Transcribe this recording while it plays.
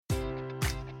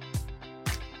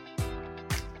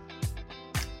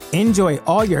Enjoy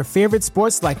all your favorite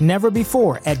sports like never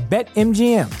before at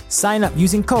BetMGM. Sign up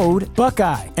using code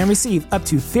Buckeye and receive up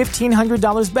to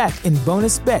 $1,500 back in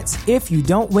bonus bets if you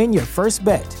don't win your first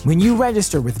bet. When you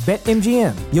register with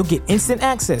BetMGM, you'll get instant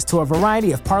access to a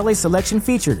variety of parlay selection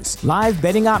features, live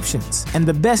betting options, and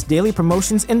the best daily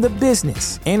promotions in the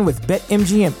business. And with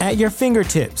BetMGM at your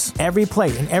fingertips, every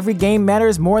play and every game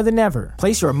matters more than ever.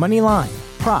 Place your money line,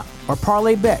 prop, or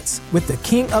parlay bets with the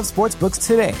king of sportsbooks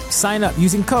today. Sign up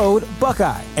using code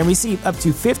Buckeye and receive up to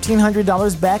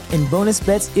 $1,500 back in bonus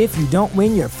bets if you don't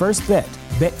win your first bet.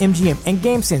 BetMGM and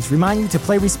GameSense remind you to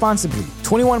play responsibly.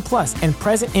 21 plus and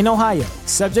present in Ohio,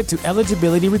 subject to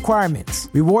eligibility requirements.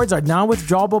 Rewards are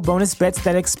non-withdrawable bonus bets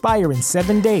that expire in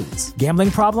 7 days. Gambling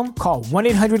problem? Call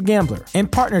 1-800-GAMBLER. In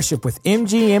partnership with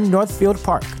MGM Northfield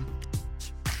Park.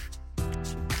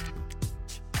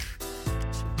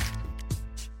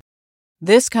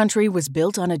 This country was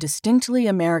built on a distinctly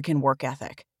American work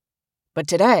ethic. But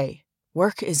today,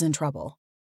 work is in trouble.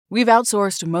 We've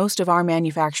outsourced most of our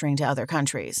manufacturing to other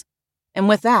countries. And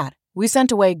with that, we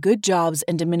sent away good jobs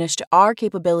and diminished our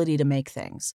capability to make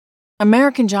things.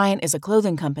 American Giant is a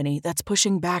clothing company that's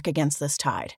pushing back against this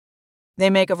tide.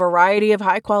 They make a variety of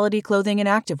high-quality clothing and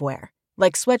activewear,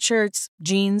 like sweatshirts,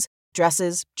 jeans,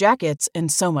 dresses, jackets,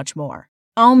 and so much more.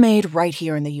 All made right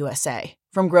here in the USA.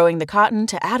 From growing the cotton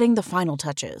to adding the final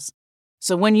touches.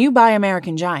 So when you buy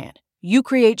American Giant, you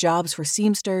create jobs for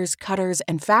seamsters, cutters,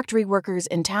 and factory workers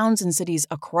in towns and cities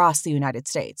across the United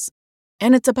States.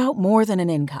 And it's about more than an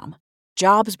income.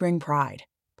 Jobs bring pride,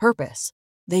 purpose.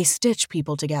 They stitch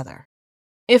people together.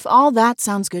 If all that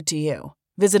sounds good to you,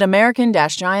 visit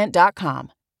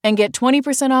American-Giant.com and get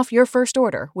 20% off your first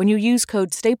order when you use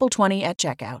code STAPLE20 at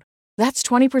checkout. That's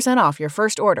 20% off your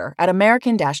first order at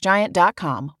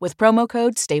American-Giant.com with promo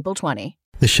code STAPLE20.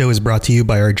 The show is brought to you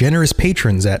by our generous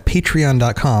patrons at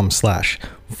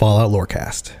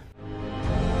patreon.com/FalloutLorecast.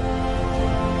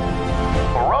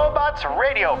 Robots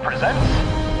Radio presents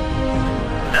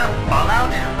the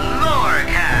Fallout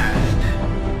Lorecast.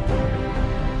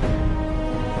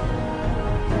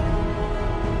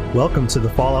 Welcome to the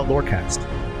Fallout Lorecast,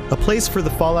 a place for the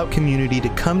Fallout community to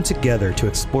come together to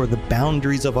explore the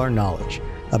boundaries of our knowledge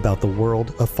about the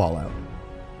world of Fallout.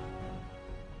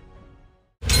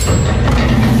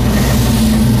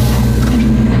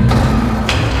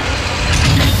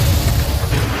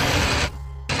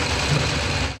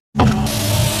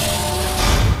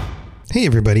 Hey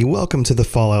everybody, welcome to the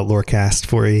Fallout Lorecast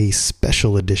for a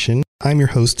special edition. I'm your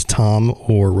host, Tom,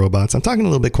 or Robots. I'm talking a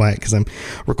little bit quiet because I'm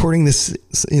recording this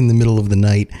in the middle of the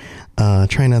night.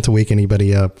 Trying not to wake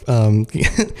anybody up.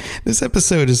 This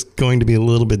episode is going to be a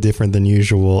little bit different than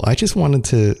usual. I just wanted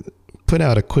to put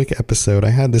out a quick episode.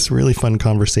 I had this really fun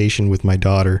conversation with my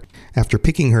daughter after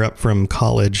picking her up from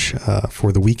college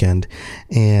for the weekend.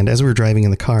 And as we were driving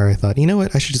in the car, I thought, you know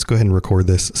what? I should just go ahead and record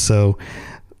this. So,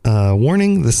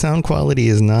 warning, the sound quality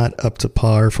is not up to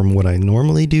par from what I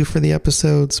normally do for the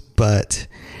episodes, but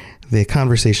the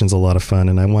conversation's a lot of fun,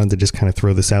 and I wanted to just kind of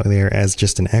throw this out there as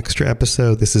just an extra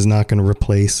episode. This is not going to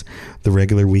replace the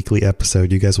regular weekly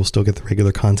episode. You guys will still get the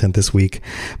regular content this week,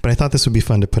 but I thought this would be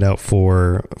fun to put out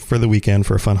for the weekend,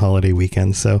 for a fun holiday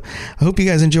weekend. So I hope you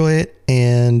guys enjoy it,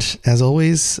 and as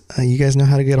always, you guys know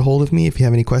how to get a hold of me if you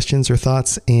have any questions or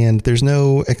thoughts, and there's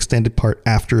no extended part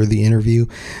after the interview.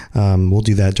 We'll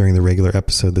do that during the regular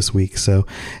episode this week. So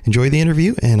enjoy the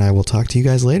interview, and I will talk to you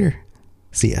guys later.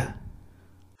 See ya.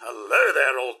 Hello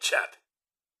there, old chap.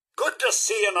 Good to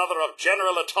see another of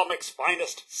General Atomic's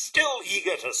finest, still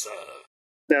eager to serve.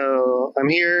 So I'm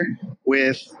here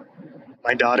with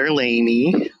my daughter,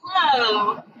 Lainey.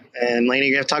 Hello. And Lainey,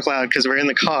 you have to talk loud because we're in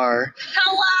the car.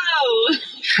 Hello.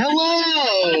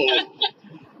 Hello.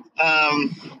 I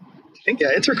think, yeah,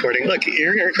 it's recording. Look,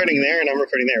 you're recording there and I'm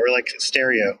recording there. We're like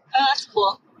stereo. Oh, that's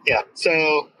cool. Yeah.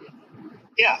 So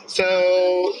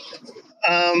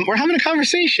we're having a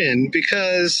conversation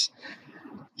because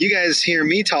you guys hear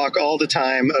me talk all the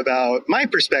time about my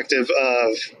perspective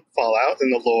of Fallout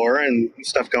and the lore and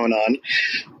stuff going on.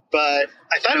 But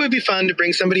I thought it would be fun to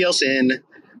bring somebody else in.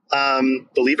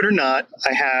 Believe it or not,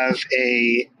 I have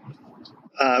a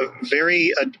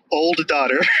very old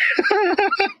daughter.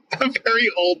 A very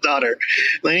old daughter.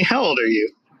 Lainey, how old are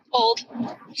you? Old.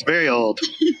 Very old.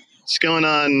 It's going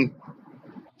on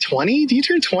 20? Do you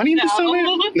turn 20 this summer?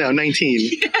 No, 19.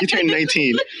 You turned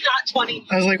 19. Not 20.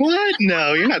 I was like, what?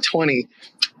 No, you're not 20.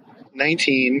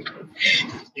 19. You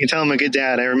can tell I'm a good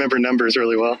dad. I remember numbers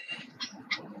really well.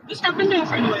 This happened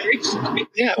over and over recently.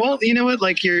 Yeah, well, you know what?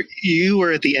 Like you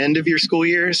were at the end of your school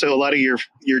year, so a lot of your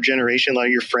generation, a lot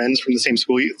of your friends from the same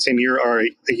same year are a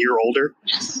year older.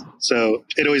 Yes. So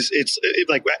it's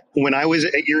like when I was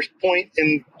at your point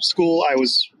in school, I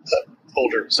was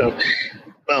older. So,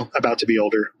 well, about to be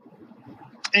older.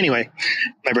 Anyway,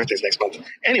 my birthday's next month.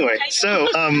 Anyway, so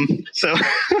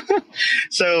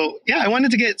yeah, I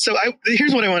wanted to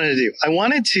here's what I wanted to do. I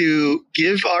wanted to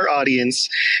give our audience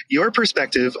your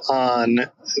perspective on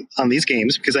these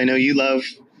games, because I know you love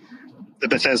the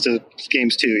Bethesda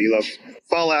games too. You love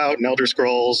Fallout and Elder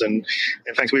Scrolls, and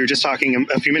in fact, we were just talking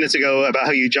a few minutes ago about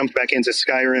how you jumped back into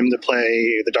Skyrim to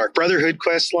play the Dark Brotherhood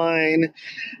quest line,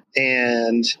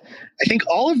 and I think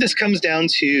all of this comes down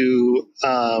to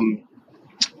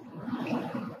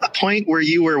a point where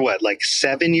you were like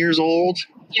 7 years old?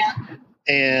 Yeah.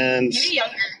 And Maybe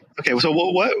younger. Okay, so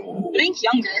what I think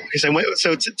younger.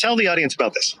 So tell the audience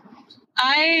about this.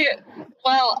 I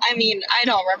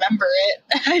don't remember it.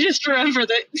 I just remember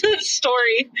the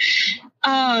story.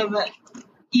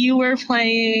 You were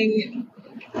playing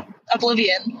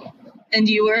Oblivion, and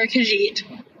you were Khajiit,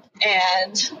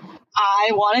 and I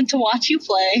wanted to watch you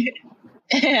play,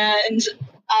 and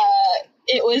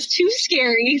it was too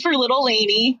scary for little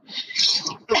Lainey.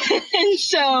 And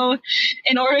so,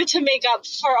 in order to make up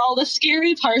for all the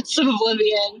scary parts of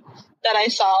Oblivion that I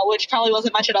saw, which probably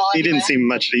wasn't much at all. You didn't see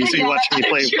much. You watched me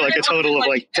play for like a total of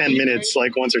like 10 minutes,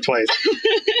 like once or twice.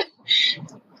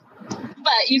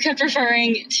 But you kept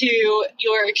referring to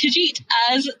your Khajiit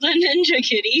as the Ninja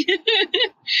Kitty,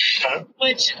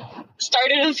 which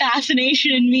started a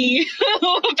fascination in me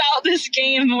about this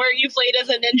game where you played as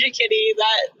a Ninja Kitty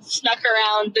that snuck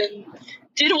around and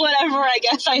did whatever I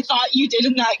guess I thought you did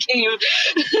in that game.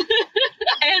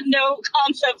 I had no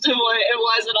concept of what it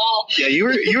was at all. Yeah, you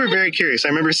were very curious. I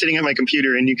remember sitting at my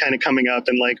computer and you kind of coming up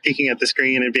and like peeking at the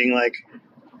screen and being like,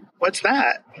 "What's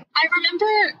that?" I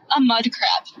remember a mud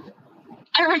crab.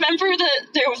 I remember that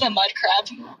there was a mud crab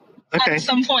at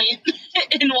some point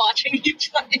in watching you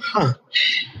play. Huh.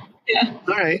 Yeah.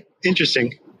 All right.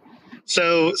 Interesting.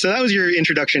 So that was your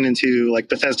introduction into like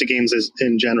Bethesda games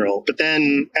in general. But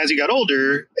then as you got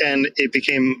older and it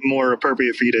became more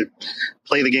appropriate for you to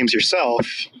play the games yourself,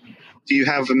 do you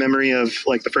have a memory of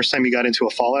like the first time you got into a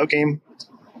Fallout game?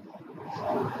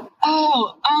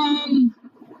 Oh,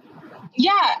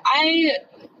 yeah, I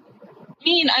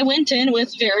went in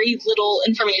with very little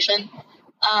information.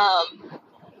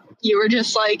 You were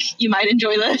just like, you might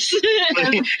enjoy this.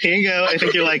 Here you go. I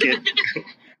think you like it.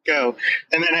 Go.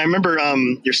 And then I remember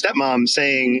your stepmom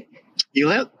saying, you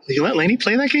let Lainey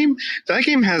play that game? That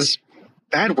game has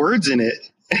bad words in it.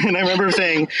 And I remember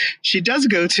saying, she does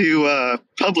go to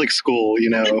public school, you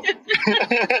know.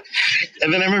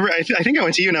 And then I remember, I think I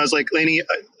went to you and I was like, Lainey,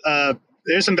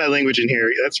 there's some bad language in here.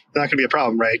 That's not going to be a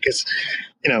problem, right? Because,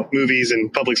 you know, movies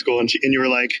and public school. And you were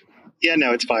like, yeah,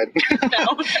 no, it's fine.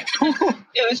 No,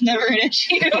 it was never an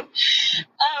issue. Yeah,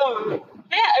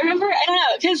 I remember, I don't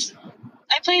know, because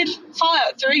I played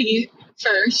Fallout 3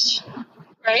 first,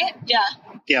 right? Yeah.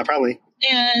 Yeah, probably.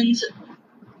 And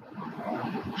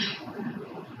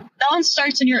that one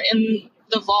starts and you're in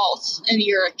the vault and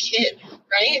you're a kid,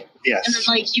 right? Yes. And then,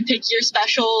 like, you pick your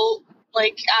special,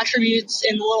 like, attributes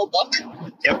in the little book.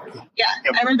 Yep. Yeah,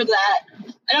 Yep. I remember that.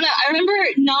 I don't know. I remember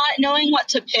not knowing what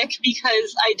to pick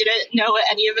because I didn't know what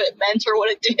any of it meant or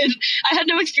what it did. I had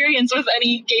no experience with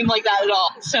any game like that at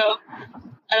all. So,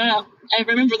 I don't know. I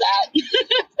remember that.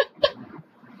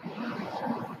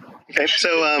 Okay,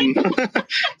 so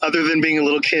other than being a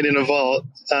little kid in a vault,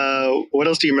 what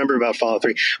else do you remember about Fallout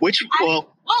 3? I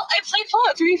played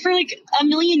Fallout 3 for like a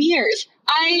million years.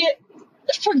 I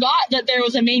forgot that there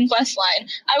was a main quest line.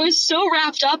 I was so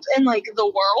wrapped up in like the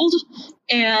world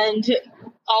and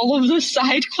all of the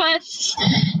side quests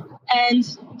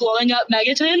and blowing up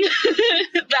Megaton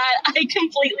that I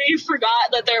completely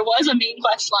forgot that there was a main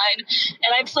quest line.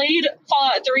 And I played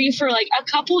Fallout 3 for like a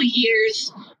couple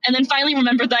years and then finally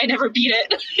remembered that I never beat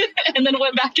it and then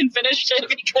went back and finished it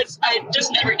because I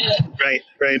just never did it.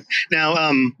 Right.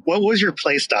 Now, what was your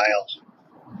play style?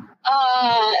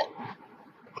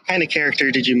 What kind of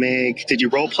character did you make? Did you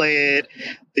role play it?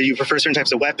 Did you prefer certain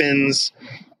types of weapons?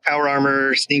 Power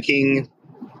armor, sneaking?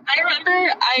 I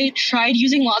remember I tried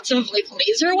using lots of like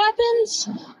laser weapons.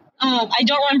 I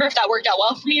don't remember if that worked out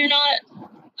well for me or not.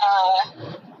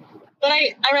 But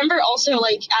I remember also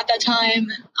like at that time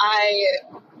I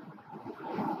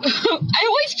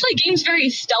always play games very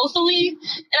stealthily,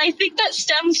 and I think that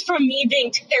stems from me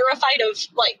being terrified of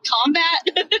like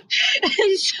combat.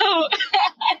 And so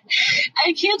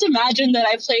I can't imagine that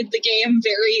I played the game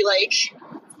very like,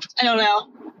 I don't know,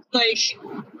 like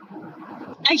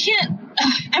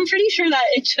I'm pretty sure that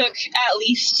it took at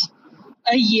least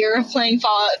a year of playing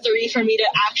Fallout 3 for me to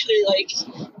actually, like,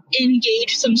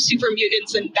 engage some super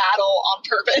mutants in battle on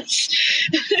purpose.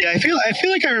 Yeah, I feel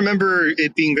like I remember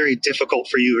it being very difficult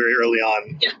for you very early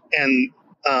on. Yeah. And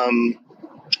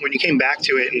when you came back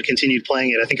to it and continued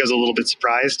playing it, I think I was a little bit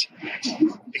surprised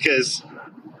because,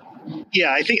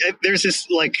 yeah, I think there's this,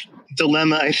 like,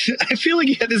 dilemma. I feel like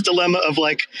you had this dilemma of,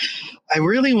 like, I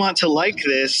really want to like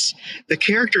this. The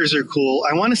characters are cool.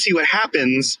 I want to see what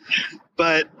happens,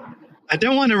 but I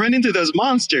don't want to run into those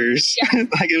monsters. Yeah.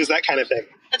 Like, it was that kind of thing.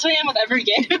 That's what I am with every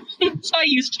game. That's how I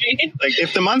used to be. Like,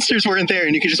 if the monsters weren't there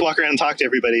and you could just walk around and talk to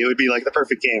everybody, it would be like the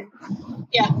perfect game.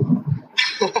 Yeah.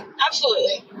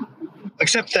 Absolutely.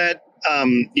 Except that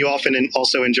you often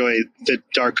also enjoy the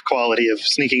dark quality of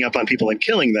sneaking up on people and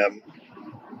killing them.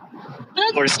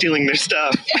 Or stealing their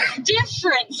stuff. It's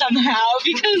different somehow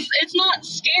because it's not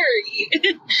scary.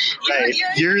 Right.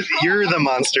 You're the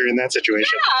monster in that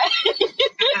situation.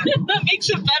 Yeah. That makes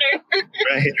it better.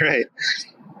 Right.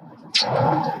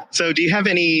 So do you have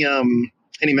any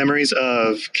memories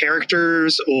of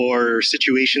characters or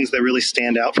situations that really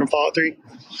stand out from Fallout 3?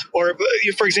 Or,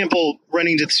 for example,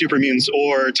 running to the super mutants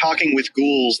or talking with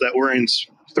ghouls that weren't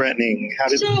threatening. How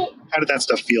did that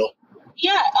stuff feel?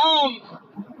 Yeah,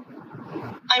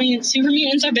 I mean, super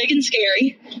mutants are big and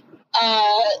scary.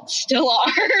 Still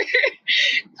are.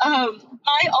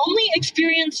 My only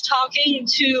experience talking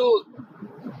to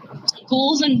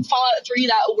ghouls in Fallout 3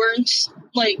 that weren't,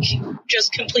 like,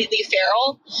 just completely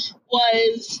feral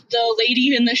was the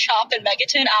lady in the shop in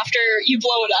Megaton after you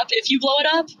blow it up. If you blow it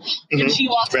up, and she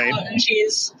walks out and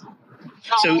she's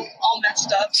all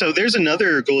messed up. So there's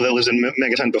another ghoul that lives in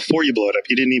Megaton before you blow it up.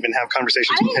 You didn't even have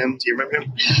conversations with him. Do you remember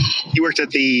him? He worked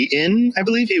at the inn, I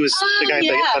believe. He was the guy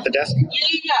at the desk.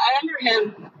 Yeah, I remember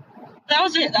him. That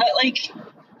was it.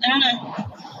 I don't know.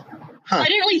 Huh. I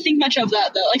didn't really think much of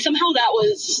that, though. Like, somehow that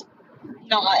was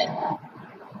not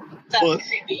that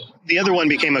creepy. The other one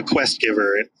became a quest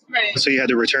giver. Right. So you had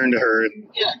to return to her and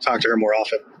talk to her more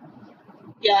often.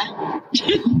 Yeah.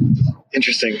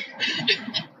 Interesting.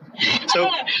 So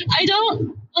I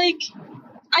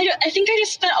think I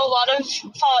just spent a lot of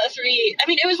Fallout 3. I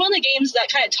mean, it was one of the games that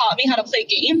kind of taught me how to play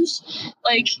games.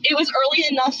 Like, it was early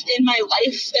enough in my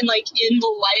life and, like, in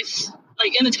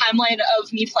the timeline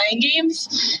of me playing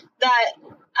games that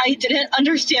I didn't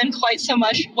understand quite so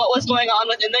much what was going on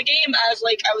within the game as,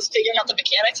 like, I was figuring out the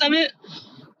mechanics of it.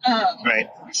 Right.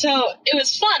 So it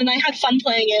was fun, and I had fun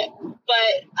playing it,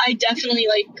 but I definitely,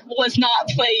 like, was not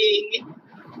playing.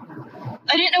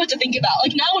 I didn't know what to think about.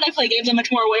 Like, now when I play games, I'm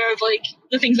much more aware of, like,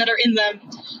 the things that are in them.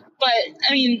 But,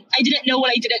 I mean, I didn't know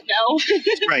what I didn't know.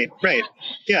 Right.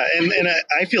 Yeah, and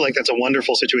I feel like that's a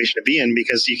wonderful situation to be in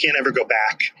because you can't ever go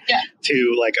back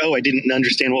to, like, oh, I didn't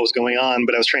understand what was going on,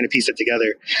 but I was trying to piece it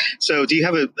together. So do you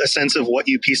have a sense of what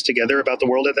you pieced together about the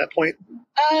world at that point?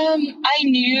 I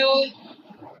knew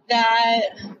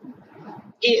that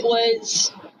it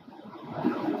was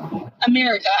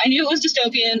America. I knew it was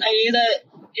dystopian. I knew that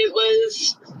it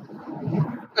was,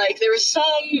 like, there was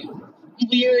some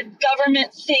weird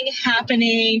government thing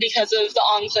happening because of the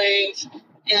Enclave,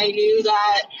 and I knew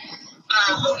that,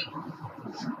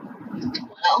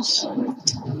 what else?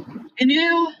 I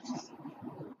knew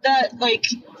that, like,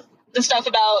 the stuff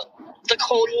about the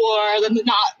Cold War, then the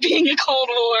not being a Cold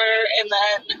War, and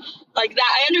then, like,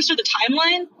 that, I understood the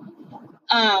timeline,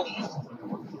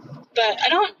 but I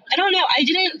don't know, I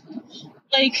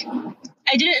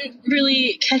didn't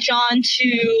really catch on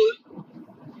to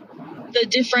the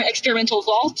different experimental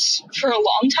vaults for a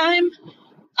long time.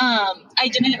 I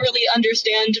didn't really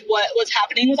understand what was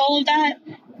happening with all of that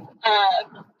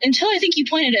until I think you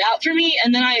pointed it out for me,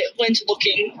 and then I went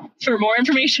looking for more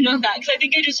information on that, because I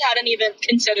think I just hadn't even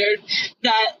considered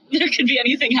that there could be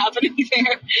anything happening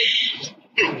there.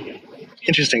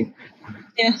 Interesting.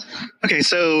 Yeah. Okay,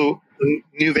 so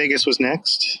New Vegas was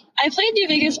next? I played New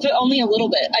Vegas, but only a little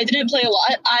bit. I didn't play a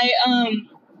lot. I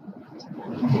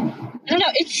don't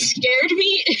know, it scared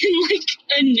me in, like,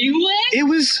 a new way. It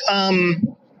was,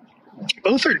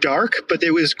 both are dark, but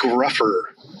it was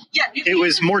gruffer. Yeah. It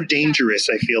was more dangerous,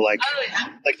 I feel like. Oh, yeah.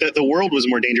 Like, the world was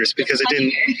more dangerous because it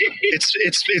didn't...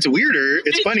 It's weirder.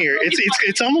 It's funnier.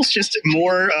 It's almost just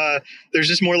more... there's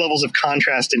just more levels of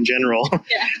contrast in general.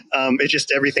 Yeah. It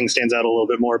just... Everything stands out a little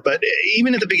bit more. But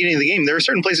even at the beginning of the game, there were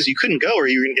certain places you couldn't go or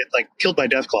you were going to get, like, killed by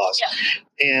Deathclaws.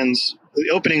 Yeah. And the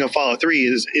opening of Fallout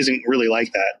 3 isn't really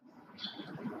like that.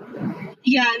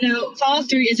 Yeah, no, Fallout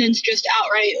 3 isn't just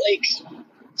outright, like,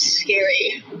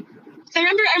 scary. I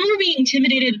remember being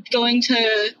intimidated going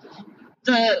to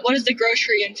the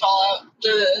grocery in Fallout?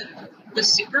 The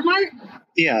supermart?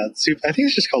 Yeah, I think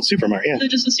it's just called Supermart. Yeah, Is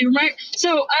it just the Supermart?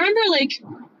 So I remember like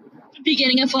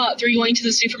beginning of Fallout 3 going to the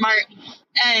Supermart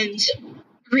and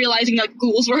realizing that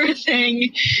ghouls were a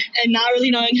thing and not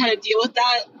really knowing how to deal with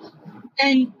that.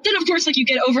 And then of course like you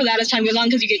get over that as time goes on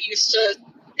because you get used to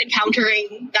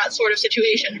encountering that sort of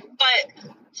situation. But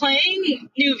playing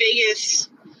New Vegas,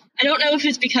 I don't know if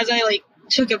it's because I like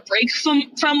took a break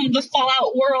from the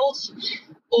Fallout world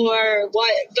or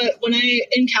what, but when I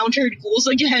encountered ghouls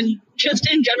again, just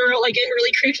in general, like it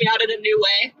really creeped me out in a new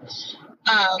way.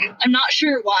 I'm not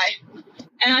sure why.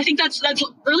 And I think that's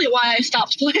really why I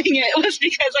stopped playing it, was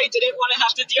because I didn't want to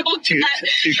have to deal with that.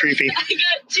 Too creepy. I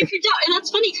got too creeped out. And that's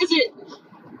funny because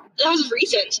that was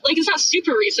recent. Like, it's not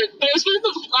super recent, but it was within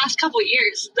the last couple of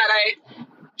years that I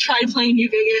tried playing New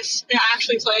Vegas and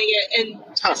actually playing it and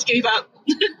just gave up.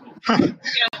 Yeah.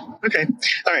 Okay.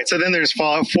 All right. So then there's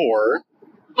Fallout 4.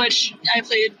 Which I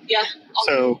played,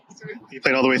 So you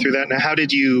played all the way through that. Now, how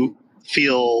did you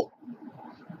feel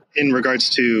in regards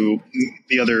to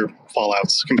the other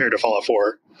Fallouts compared to Fallout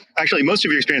 4? Actually, most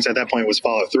of your experience at that point was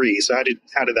Fallout 3. So how did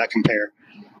that compare?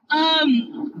 I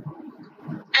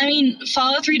mean,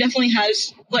 Fallout 3 definitely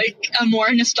has like a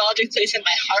more nostalgic place in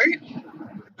my heart.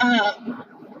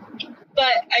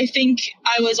 But I think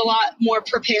I was a lot more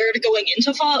prepared going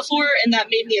into Fallout 4, and that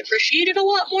made me appreciate it a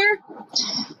lot more.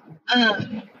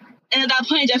 And at that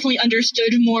point, I definitely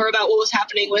understood more about what was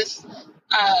happening with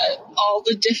all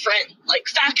the different like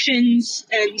factions,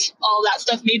 and all that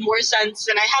stuff made more sense,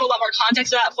 and I had a lot more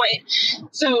context at that point.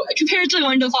 So compared to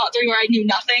going to Fallout 3 where I knew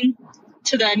nothing,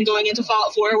 to then going into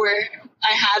Fallout 4 where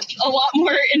I had a lot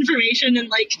more information and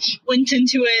like went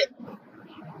into it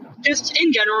just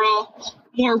in general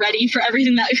more ready for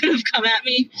everything that could have come at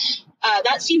me.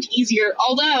 That seemed easier,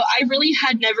 although I really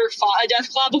had never fought a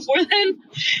Deathclaw before then.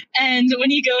 And when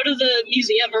you go to the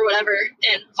museum or whatever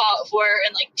in Fallout 4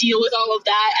 and like deal with all of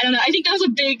that, I don't know, I think that was a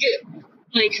big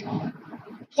like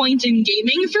point in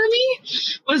gaming for me,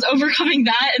 was overcoming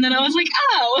that. And then I was like,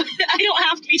 oh, I don't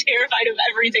have to be terrified of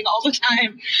everything all the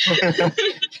time.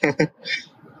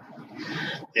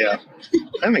 Yeah,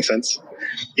 that makes sense.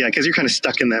 Yeah, because you're kind of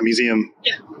stuck in that museum.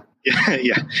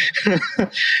 Yeah.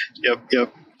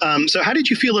 Yep. So how did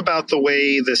you feel about the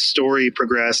way the story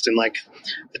progressed and like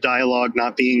the dialogue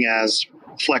not being as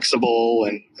flexible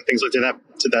and things like that?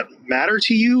 Did that matter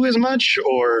to you as much,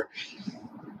 or?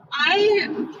 I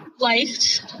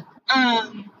liked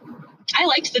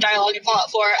the dialogue in Fallout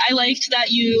 4. I liked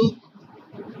that you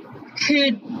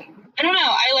could, I don't know,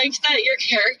 I liked that your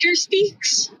character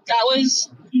speaks. That was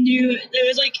new. It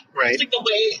was like, right. It was like the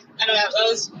way, I don't know, that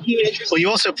was new and interesting. Well, you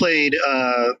also played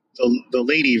the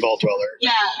lady Vault Dweller.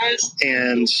 Yeah.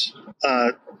 And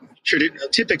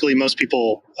typically most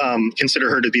people consider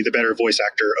her to be the better voice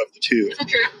actor of the two. Is that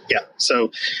true? Yeah.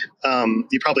 So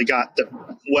you probably got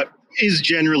what is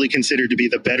generally considered to be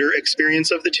the better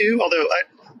experience of the two, although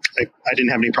I didn't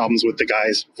have any problems with the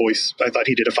guy's voice. I thought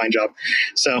he did a fine job.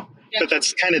 So, yeah. But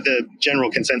that's kind of the general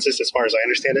consensus as far as I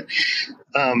understand it.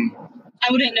 I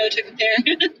wouldn't know to compare.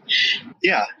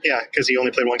 Yeah, because he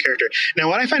only played one character. Now,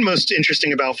 what I find most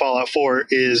interesting about Fallout 4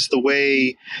 is the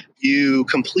way you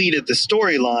completed the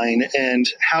storyline and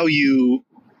how you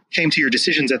came to your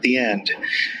decisions at the end.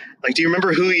 Like, do you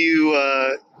remember who you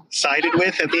sided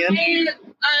with at the end?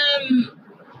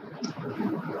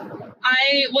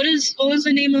 What was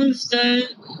the name of the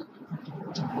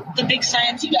big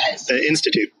sciencey guys? The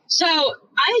Institute. So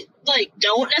I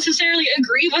don't necessarily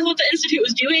agree with what the Institute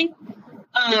was doing.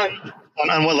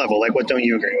 On what level? Like, what don't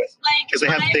you agree with? Because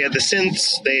they had the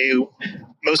synths.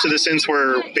 Most of the synths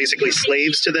were basically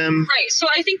slaves to them. Right. So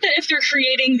I think that if they're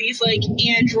creating these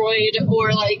android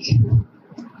or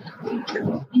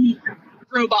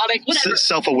robotic, whatever,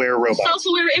 self-aware robots.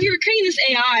 Self-aware. If you're creating this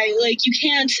AI, you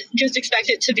can't just expect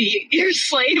it to be your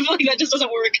slave. That just doesn't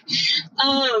work.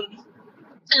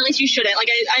 At least you shouldn't.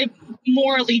 I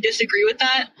morally disagree with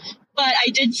that. But I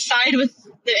did side with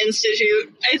the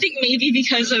Institute. I think maybe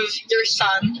because of your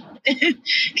son,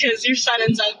 because your son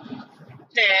ends up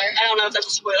there. I don't know if that's a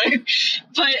spoiler,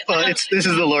 but this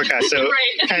is the Lorecast, so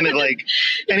right. Kind of like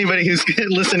anybody who's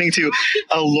listening to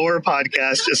a lore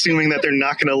podcast, assuming that they're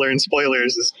not going to learn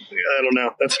spoilers, I don't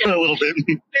know. That's a little bit.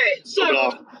 Right. So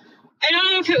off. I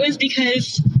don't know if it was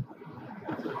because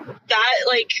that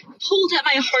pulled at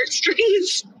my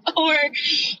heartstrings, or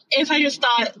if I just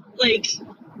thought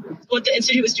what the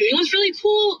Institute was doing was really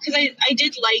cool, because I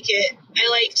did like it. I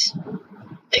liked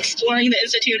exploring the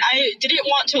Institute. I didn't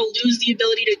want to lose the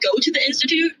ability to go to the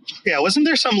Institute. Yeah, wasn't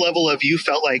there some level of you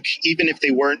felt like even if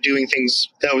they weren't doing things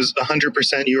that was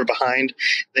 100% you were behind,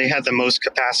 they had the most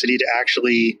capacity to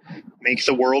actually make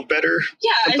the world better.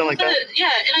 Yeah, something like that. Yeah,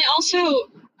 and I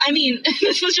also, I mean,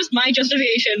 this was just my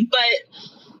justification, but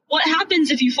what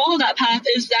happens if you follow that path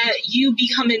is that you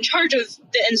become in charge of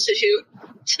the Institute.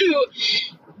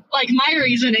 Like, my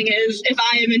reasoning is, if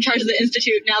I am in charge of the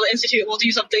Institute, now the Institute will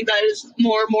do something that is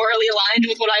more morally aligned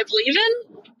with what I believe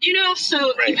in, you know?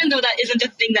 So even though that isn't a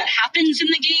thing that happens in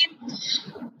the game,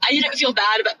 I didn't feel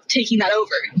bad about taking that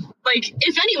over. Like,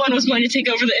 if anyone was going to take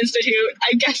over the Institute,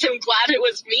 I guess I'm glad it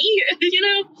was me, you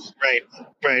know?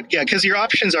 Right. Yeah, because your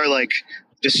options are, like,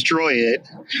 destroy it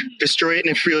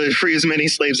and free as many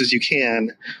slaves as you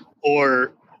can,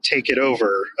 or take it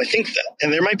over. I think that,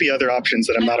 and there might be other options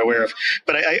that I'm not aware of,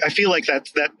 but I feel like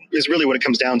that is really what it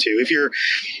comes down to. If you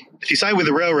side with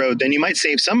the railroad, then you might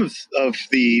save some of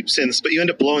the synths, but you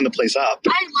end up blowing the place up.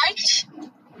 I liked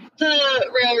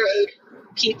the railroad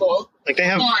people. Like they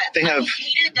have. I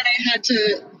hated that I had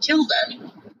to kill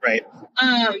them. Right.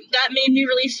 That made me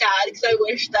really sad because I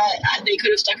wish that they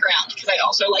could have stuck around because I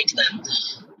also liked them.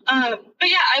 But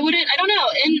yeah, I don't know.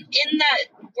 In that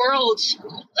world,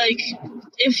 like,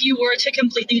 if you were to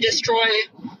completely destroy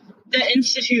the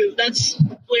Institute, that's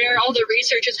where all the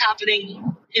research is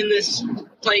happening in this,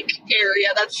 like, area.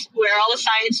 That's where all the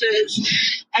science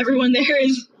is. Everyone there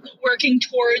is working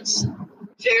towards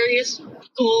various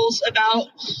goals about,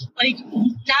 like,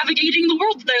 navigating the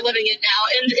world that they're living in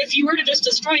now. And if you were to just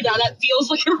destroy that feels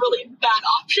like a really bad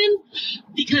option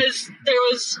because there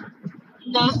was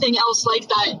nothing else like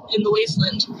that in the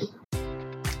wasteland.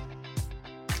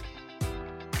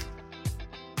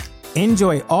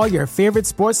 Enjoy all your favorite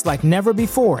sports like never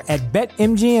before at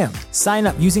BetMGM. Sign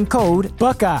up using code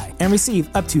Buckeye and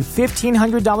receive up to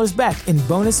 $1,500 back in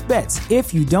bonus bets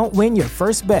if you don't win your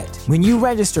first bet. When you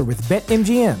register with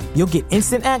BetMGM, you'll get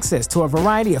instant access to a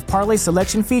variety of parlay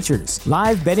selection features,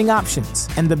 live betting options,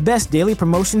 and the best daily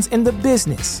promotions in the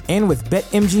business. And with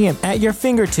BetMGM at your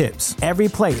fingertips, every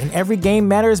play and every game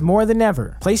matters more than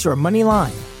ever. Place your money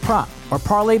line, prop, or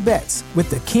parlay bets with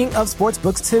the king of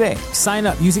sportsbooks today. Sign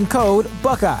up using code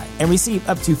Buckeye and receive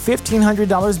up to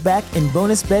 $1,500 back in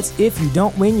bonus bets if you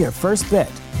don't win your first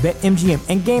bet. BetMGM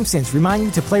and GameSense remind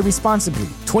you to play responsibly.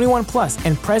 21 plus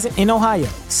and present in Ohio,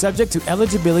 subject to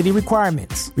eligibility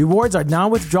requirements. Rewards are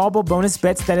non-withdrawable bonus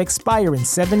bets that expire in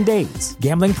 7 days.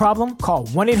 Gambling problem? Call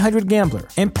 1-800-GAMBLER.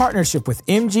 In partnership with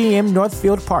MGM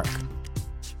Northfield Park.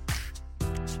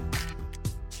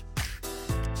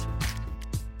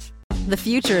 The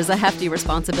future is a hefty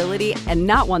responsibility and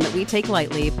not one that we take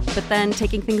lightly. But then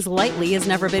taking things lightly has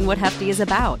never been what Hefty is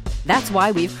about. That's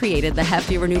why we've created the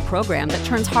Hefty Renew program that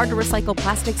turns hard-to-recycle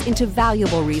plastics into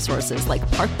valuable resources like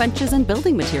park benches and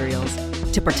building materials.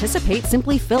 To participate,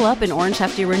 simply fill up an orange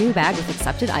Hefty Renew bag with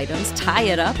accepted items, tie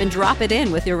it up, and drop it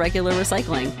in with your regular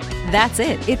recycling. That's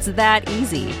it. It's that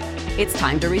easy. It's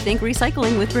time to rethink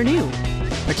recycling with Renew.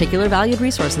 Particular valued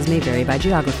resources may vary by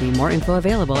geography. More info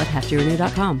available at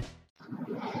heftyrenew.com.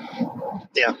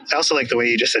 Yeah, I also like the way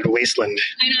you just said wasteland.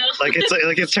 I know.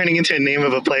 Like it's turning into a name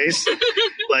of a place.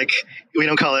 Like, we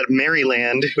don't call it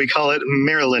Maryland, we call it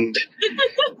Maryland.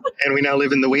 And we now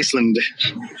live in the wasteland.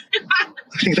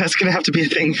 I think that's going to have to be a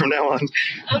thing from now on.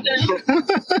 Okay.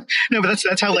 No, but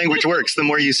that's how language works. The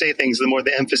more you say things, the more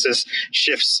the emphasis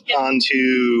shifts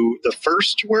onto the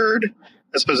first word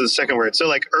as opposed to the second word. So,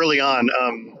 like, early on,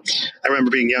 I remember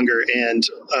being younger, and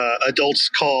adults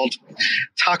called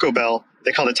Taco Bell,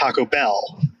 they called it Taco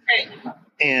Bell. Right.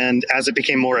 And as it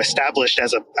became more established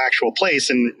as an actual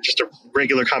place and just a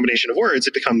regular combination of words,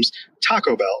 it becomes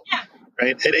Taco Bell. Yeah.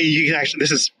 Right? And you can actually,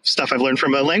 this is stuff I've learned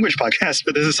from a language podcast,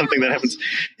 but this is something that happens.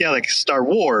 Yeah, like Star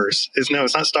Wars it's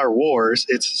not Star Wars,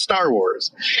 it's Star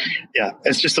Wars. Yeah,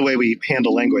 it's just the way we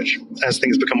handle language as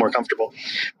things become more comfortable.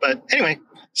 But anyway,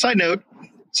 side note.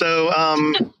 So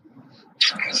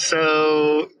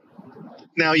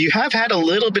now you have had a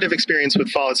little bit of experience with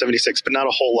Fallout 76, but not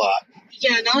a whole lot.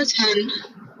 Yeah, not a ton.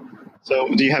 So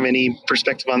do you have any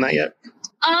perspective on that yet?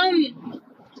 I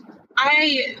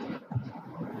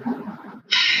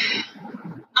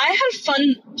had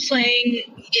fun playing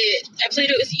it. I played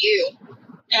it with you,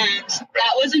 and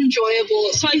that was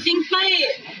enjoyable. So I think my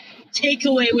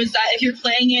takeaway was that if you're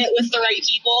playing it with the right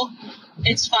people,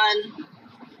 it's fun.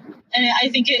 And I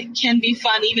think it can be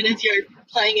fun even if you're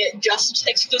playing it just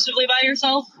exclusively by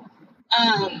yourself.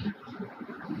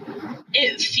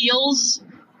 It feels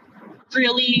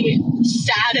really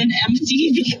sad and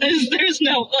empty because there's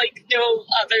no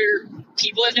other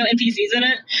people, there's no NPCs in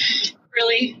it,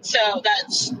 really. So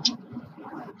that's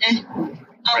right.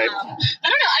 I don't know.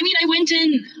 I mean, I went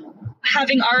in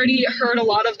having already heard a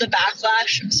lot of the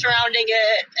backlash surrounding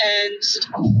it, and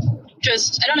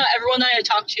just, I don't know, everyone that I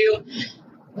talked to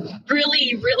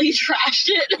really, really trashed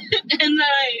it, and then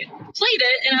I played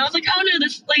it, and I was like, oh no,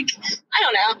 this, like, I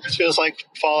don't know. It feels like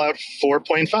Fallout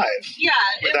 4.5. Yeah.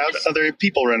 Without other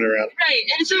people running around. Right,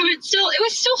 and so it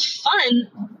was still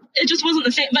fun. It just wasn't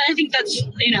the same, but I think that's,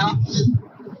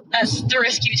 that's the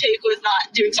risk you take with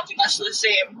not doing something less the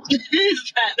same.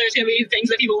 Is that there's going to be things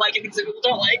that people like and things that people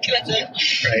don't like. That's it.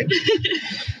 Right.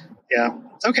 Yeah.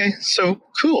 Okay. So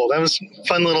cool. That was a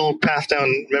fun little path down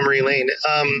memory lane.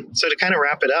 So to kind of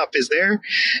wrap it up, is there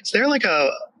like a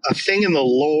thing in the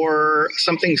lore,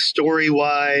 something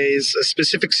story-wise, a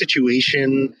specific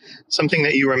situation, something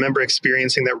that you remember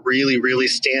experiencing that really, really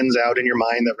stands out in your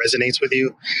mind, that resonates with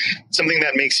you, something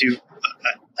that makes you,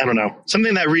 I don't know,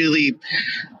 something that really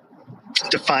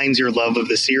defines your love of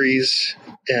the series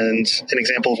and an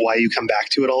example of why you come back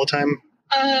to it all the time?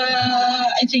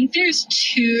 I think there's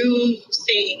two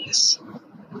things.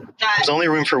 There's only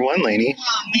room for one, Lainey.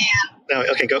 Oh, man. No,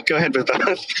 okay, go ahead with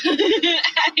both.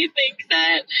 I think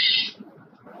that,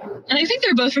 and I think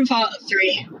they're both from Fallout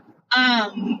 3.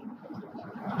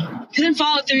 Because in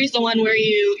Fallout 3 is the one where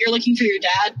you're looking for your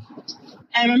dad.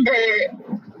 I remember,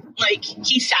 like,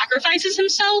 he sacrifices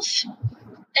himself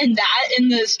and that in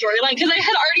the storyline, because I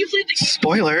had already played the game.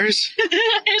 Spoilers.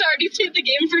 I had already played the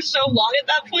game for so long at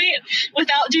that point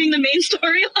without doing the main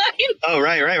storyline. Oh,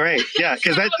 right. Yeah,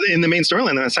 because that in the main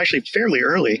storyline, that's actually fairly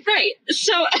early. Right.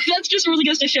 So that just really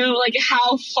goes to show, like,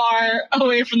 how far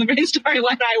away from the main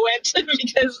storyline I went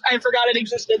because I forgot it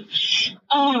existed.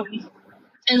 And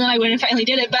then I went and finally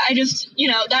did it. But I just,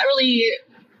 that really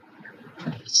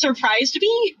surprised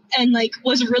me and, like,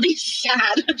 was really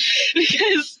sad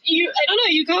because you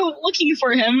go looking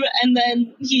for him and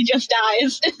then he just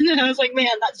dies. And then I was like, man,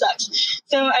 that sucks.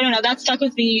 So I don't know, that stuck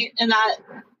with me, and that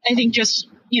I think just,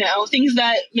 things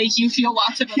that make you feel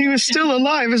lots of emotion. He was still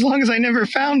alive as long as I never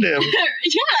found him. Yeah.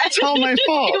 It's all my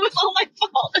fault. It was all my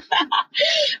fault.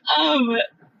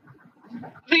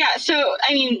 But yeah, so,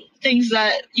 I mean, things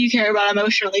that you care about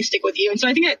emotionally stick with you. And so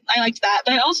I think I liked that.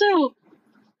 But I also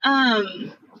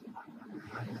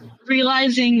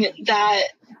realizing that,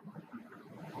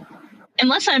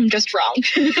 unless I'm just wrong,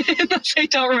 unless I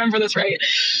don't remember this right,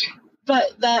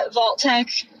 but that Vault-Tec,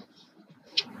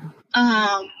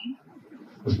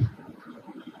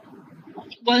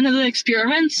 one of the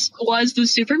experiments was the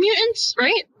super mutants,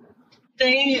 right?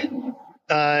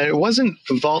 It wasn't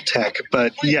Vault-Tec,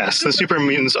 but yes, the super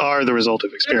mutants are the result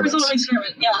of experiments. The result of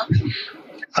experiment,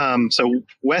 yeah. So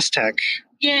West-Tec.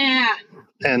 Yeah.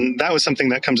 And that was something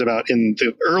that comes about in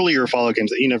the earlier Fallout games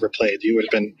that you never played. You would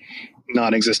have been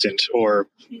non-existent or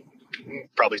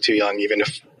probably too young, even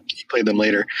if you played them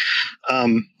later.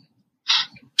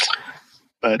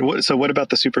 But what about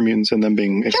the super mutants and them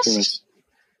being experiments?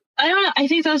 I don't know. I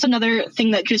think that was another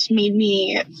thing that just made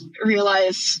me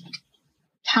realize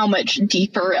how much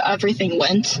deeper everything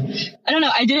went. I don't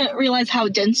know. I didn't realize how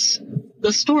dense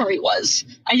the story was.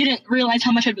 I didn't realize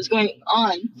how much it was going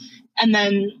on. And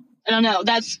then, I don't know,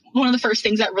 that's one of the first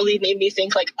things that really made me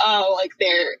think, like, oh, like,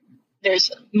 there's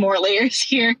more layers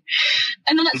here.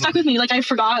 And then that stuck with me. Like, I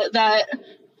forgot about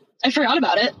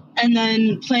it. And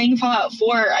then playing Fallout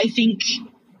 4, I think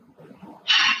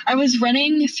I was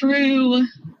running through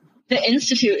the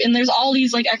Institute, and there's all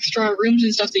these, like, extra rooms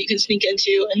and stuff that you can sneak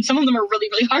into, and some of them are really,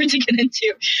 really hard to get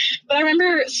into. But I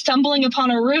remember stumbling upon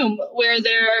a room where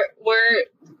there were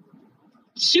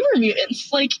super mutants,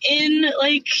 like, in,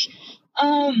 like,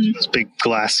 those big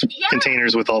glass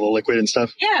containers with all the liquid and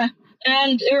stuff. Yeah,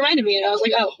 and it reminded me, and I was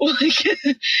like, oh, like,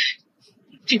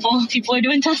 people are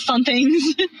doing tests on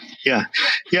things. Yeah,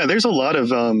 there's a lot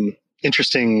of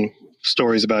interesting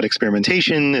stories about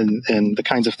experimentation and the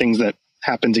kinds of things that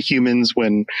happen to humans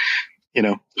when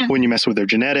you mess with their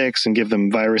genetics and give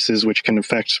them viruses which can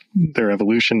affect their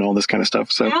evolution, all this kind of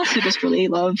stuff. So I also just really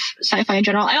love sci-fi in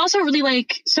general. I also really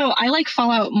like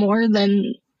Fallout more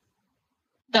than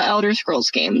the Elder Scrolls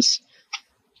games.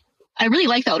 I really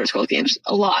like the Elder Scrolls games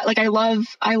a lot. Like, I love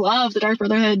the Dark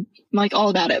Brotherhood. I'm, like, all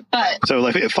about it. But so,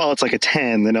 like, if Fallout's like a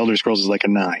 10, then Elder Scrolls is like a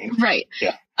 9. Right.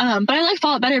 Yeah. But I like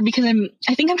Fallout better because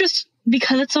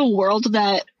because it's a world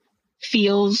that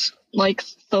feels like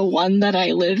the one that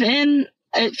I live in.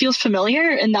 It feels familiar,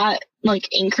 and that, like,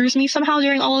 anchors me somehow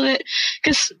during all of it.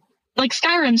 Because, like,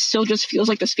 Skyrim still just feels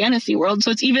like this fantasy world.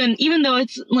 So it's even though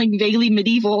it's, like, vaguely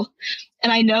medieval,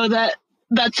 and I know that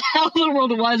that's how the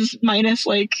world was, minus,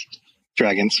 like,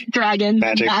 dragons,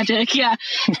 magic, yeah.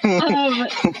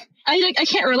 I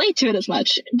can't relate to it as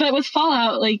much. But with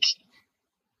Fallout, like,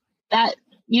 that,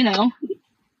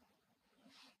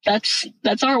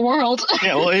 that's our world.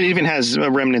 Yeah, well, it even has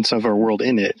remnants of our world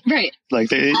in it. Right. Like,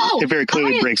 it very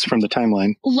clearly breaks from the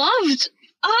timeline. Loved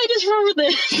I just remember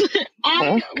this.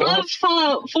 I love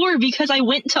Fallout 4 because I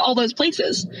went to all those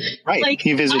places. Right. Like,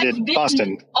 you visited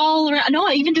Boston. All around. No,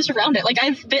 even just around it. Like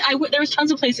there was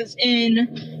tons of places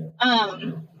in,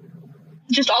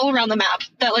 just all around the map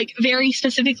that, like, very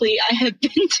specifically I had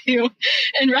been to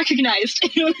and recognized.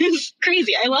 It was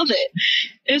crazy. I love it.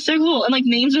 It was so cool. And, like,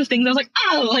 names of things, I was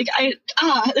like, it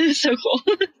was so cool.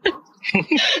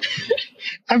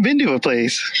 I've been to a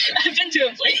place.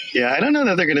 Yeah, I don't know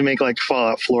that they're going to make, like,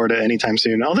 Fallout Florida anytime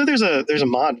soon. Although there's a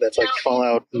mod that's like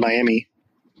Fallout Miami.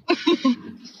 I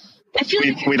feel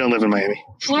like we don't live in Miami.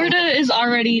 Florida is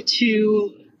already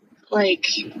too, like,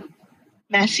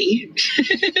 messy.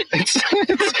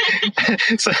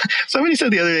 So, somebody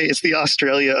said the other day it's the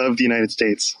Australia of the United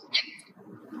States.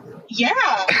 Yeah.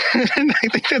 And I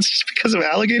think that's just because of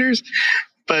alligators.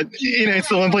 But, it's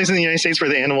the one place in the United States where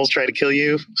the animals try to kill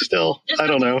you still. I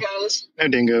don't know. No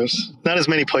dingoes. Not as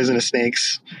many poisonous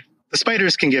snakes. The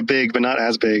spiders can get big, but not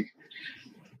as big.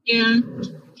 Yeah.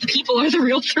 The people are the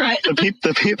real threat.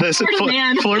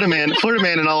 Florida man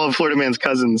and all of Florida Man's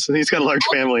cousins. He's got a large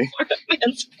family.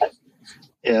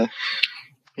 Yeah.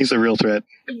 He's a real threat.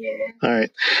 Yeah. All right.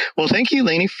 Well, thank you,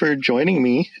 Lainey, for joining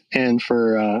me and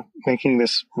for making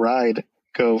this ride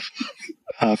go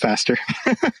faster.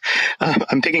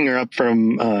 I'm picking her up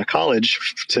from college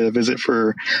to visit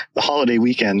for the holiday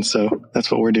weekend, so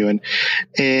that's what we're doing.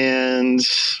 And,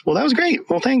 well, that was great.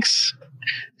 Well, thanks.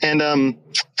 And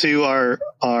to our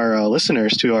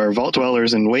listeners, to our vault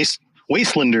dwellers and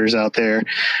wastelanders out there,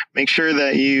 make sure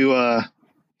that you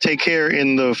take care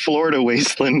in the Florida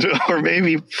wasteland, or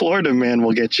maybe Florida Man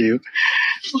will get you.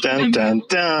 Dun, dun,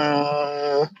 dun.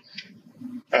 All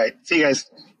right. See you guys.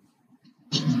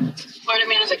 Florida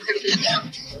Man is a cryptid now.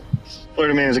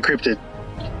 Florida Man is a cryptid.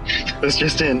 That's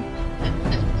just in.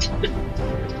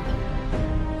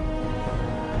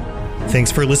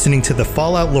 Thanks for listening to the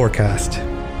Fallout Lorecast.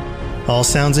 All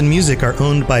sounds and music are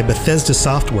owned by Bethesda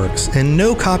Softworks, and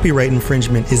no copyright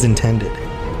infringement is intended.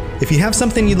 If you have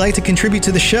something you'd like to contribute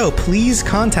to the show, please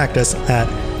contact us at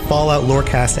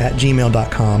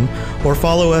falloutlorecast@gmail.com or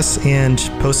follow us and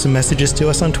post some messages to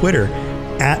us on Twitter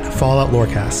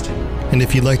 @FalloutLorecast. And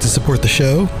if you'd like to support the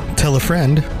show, tell a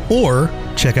friend, or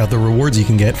check out the rewards you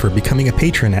can get for becoming a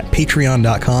patron at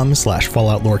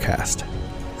patreon.com/FalloutLorecast.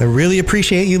 I really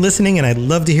appreciate you listening, and I'd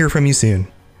love to hear from you soon.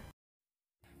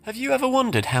 Have you ever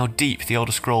wondered how deep the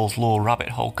Elder Scrolls lore rabbit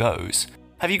hole goes?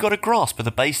 Have you got a grasp of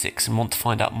the basics and want to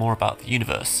find out more about the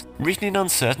universe? Written in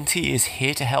Uncertainty is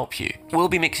here to help you. We'll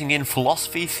be mixing in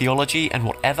philosophy, theology, and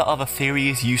whatever other theory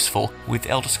is useful with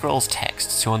Elder Scrolls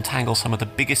texts to untangle some of the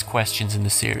biggest questions in the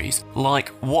series, like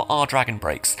what are dragon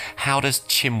breaks, how does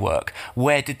Chim work,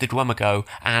 where did the Dwemer go,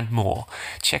 and more.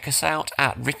 Check us out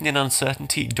at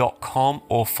writteninuncertainty.com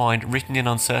or find Written in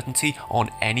Uncertainty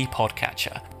on any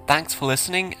podcatcher. Thanks for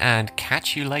listening, and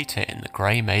catch you later in the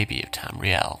Grey Maybe of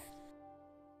Tamriel.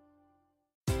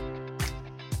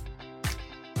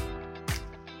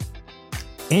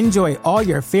 Enjoy all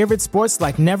your favorite sports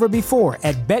like never before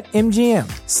at BetMGM.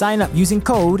 Sign up using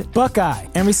code Buckeye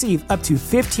and receive up to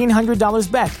 $1,500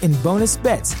 back in bonus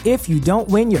bets if you don't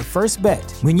win your first bet.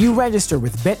 When you register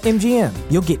with BetMGM,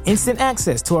 you'll get instant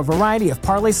access to a variety of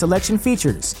parlay selection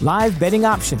features, live betting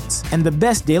options, and the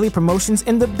best daily promotions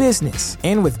in the business.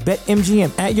 And with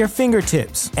BetMGM at your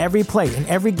fingertips, every play and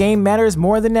every game matters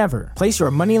more than ever. Place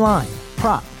your money line,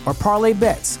 prop, or parlay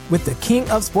bets with the king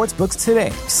of sportsbooks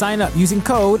today. Sign up using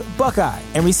code Buckeye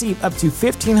and receive up to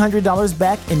 $1,500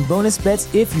 back in bonus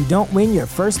bets if you don't win your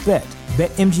first bet.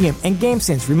 BetMGM and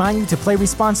GameSense remind you to play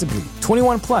responsibly.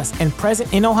 21 plus and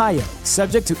present in Ohio,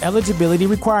 subject to eligibility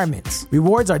requirements.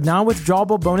 Rewards are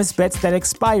non-withdrawable bonus bets that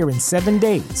expire in 7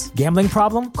 days. Gambling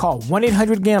problem? Call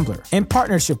 1-800-GAMBLER. In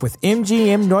partnership with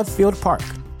MGM Northfield Park.